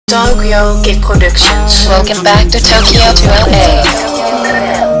Tokyo Kidd Productions. Welcome back to Tokyo to LA.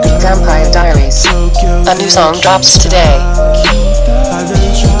 Vampire Diaries. A new song drops today. I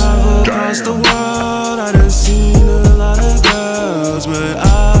done traveled across the world, I done seen a lot of girls, but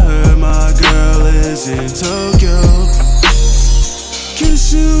I heard my girl is in Tokyo.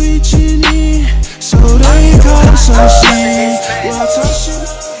 Kisu ichi ni, so they call sashi.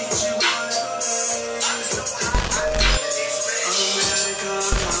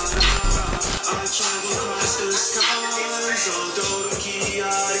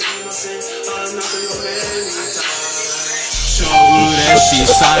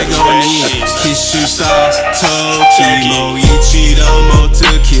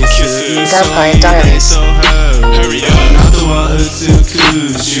 Vampire Diaries.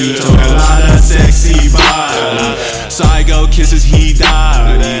 Psycho kisses, he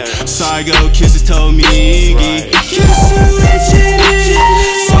died. Psycho kisses told me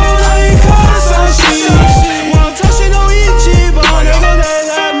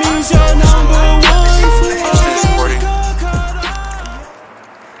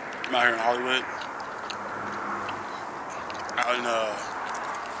I'm out here in Hollywood, out in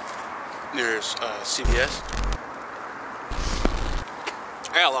near CVS.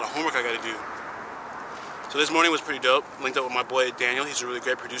 I got a lot of homework I gotta do. So this morning was pretty dope. Linked up with my boy Daniel. He's a really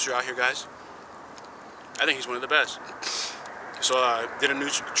great producer out here, guys. I think he's one of the best. So I did a new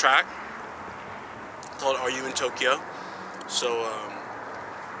track called Are You in Tokyo? So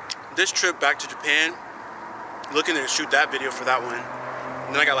this trip back to Japan, looking to shoot that video for that one.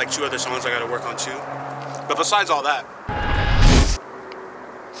 And then I got like 2 other songs I gotta work on too. But besides all that,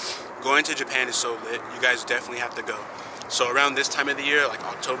 going to Japan is so lit. You guys definitely have to go. So around this time of the year, like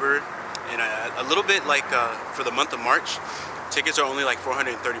October, and a little bit like for the month of March, tickets are only like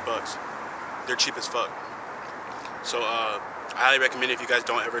 430 bucks. They're cheap as fuck. So I highly recommend, if you guys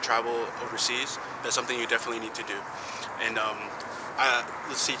don't ever travel overseas, that's something you definitely need to do. And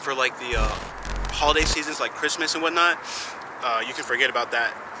let's see, for like the holiday seasons like Christmas and whatnot, you can forget about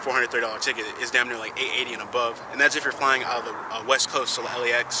that $430 ticket. It's damn near like $880 and above, and that's if you're flying out of the West Coast, so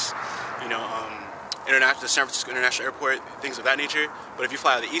LAX, you know, the San Francisco International Airport, things of that nature. But if you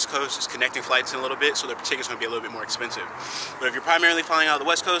fly out of the East Coast, it's connecting flights in a little bit, so the ticket's gonna be a little bit more expensive. But if you're primarily flying out of the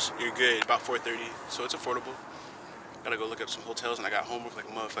West Coast, you're good, about $430, so it's affordable. Gotta go look up some hotels, and I got homework like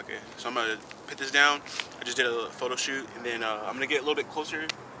a motherfucker. So I'm gonna put this down. I just did a photo shoot, and then I'm gonna get a little bit closer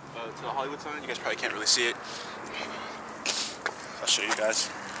to the Hollywood sign. You guys probably can't really see it. I'll show you guys.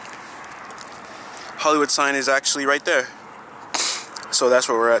 Hollywood sign is actually right there. So that's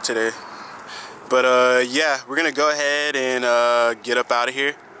where we're at today. But yeah, we're gonna go ahead and get up out of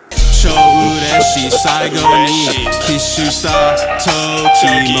here.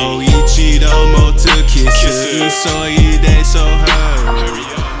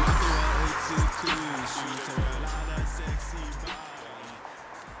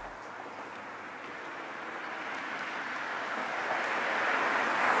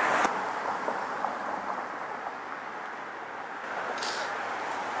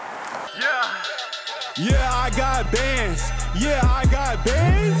 Yeah, I got bands. Yeah, I got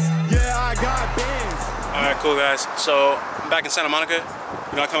bands. Yeah, I got bands. Alright, cool guys. So I'm back in Santa Monica.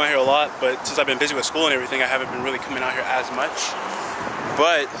 You know, I come out here a lot, but since I've been busy with school and everything, I haven't been really coming out here as much.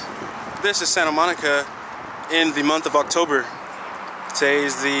 But this is Santa Monica in the month of October. Today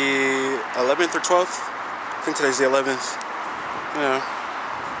is the 11th or 12th. I think today's the 11th. Yeah.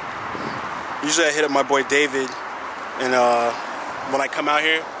 Usually I hit up my boy David, and when I come out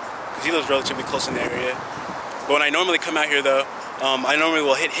here, because he lives relatively close in the area. But when I normally come out here though, I normally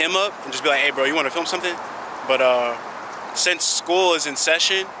will hit him up and just be like, hey bro, you want to film something? But since school is in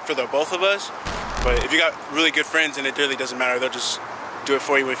session for the both of us, but if you got really good friends, and it really doesn't matter, they'll just do it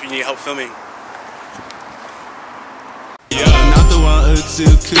for you if you need help filming.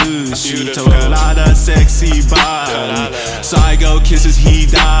 Psycho kisses, he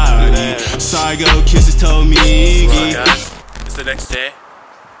died. Psycho kisses told me. It's the next day.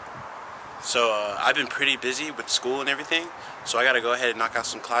 So I've been pretty busy with school and everything, so I gotta go ahead and knock out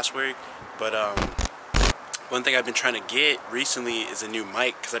some classwork. But one thing I've been trying to get recently is a new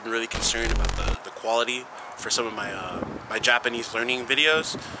mic, because I've been really concerned about the quality for some of my my Japanese learning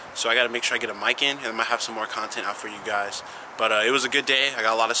videos. So I gotta make sure I get a mic in, and I might have some more content out for you guys. But it was a good day. I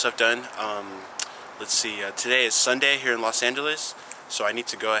got a lot of stuff done. Let's see, today is Sunday here in Los Angeles. So I need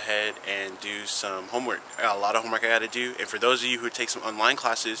to go ahead and do some homework. I got a lot of homework I got to do. And for those of you who take some online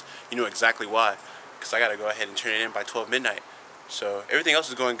classes, you know exactly why. Because I got to go ahead and turn it in by 12 midnight. So everything else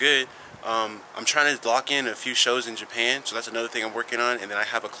is going good. I'm trying to lock in a few shows in Japan, so that's another thing I'm working on. And then I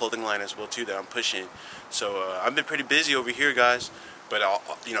have a clothing line as well too that I'm pushing. So I've been pretty busy over here, guys. But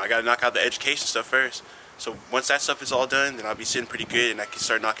I gotta knock out the education stuff first. So once that stuff is all done, then I'll be sitting pretty good, and I can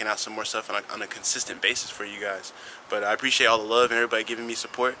start knocking out some more stuff on a consistent basis for you guys. But I appreciate all the love and everybody giving me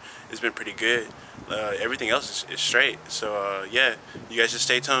support. It's been pretty good. Everything else is straight. So yeah, you guys just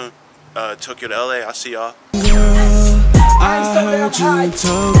stay tuned. Tokyo to LA, I'll see y'all. I heard you in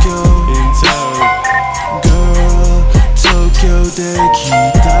Tokyo.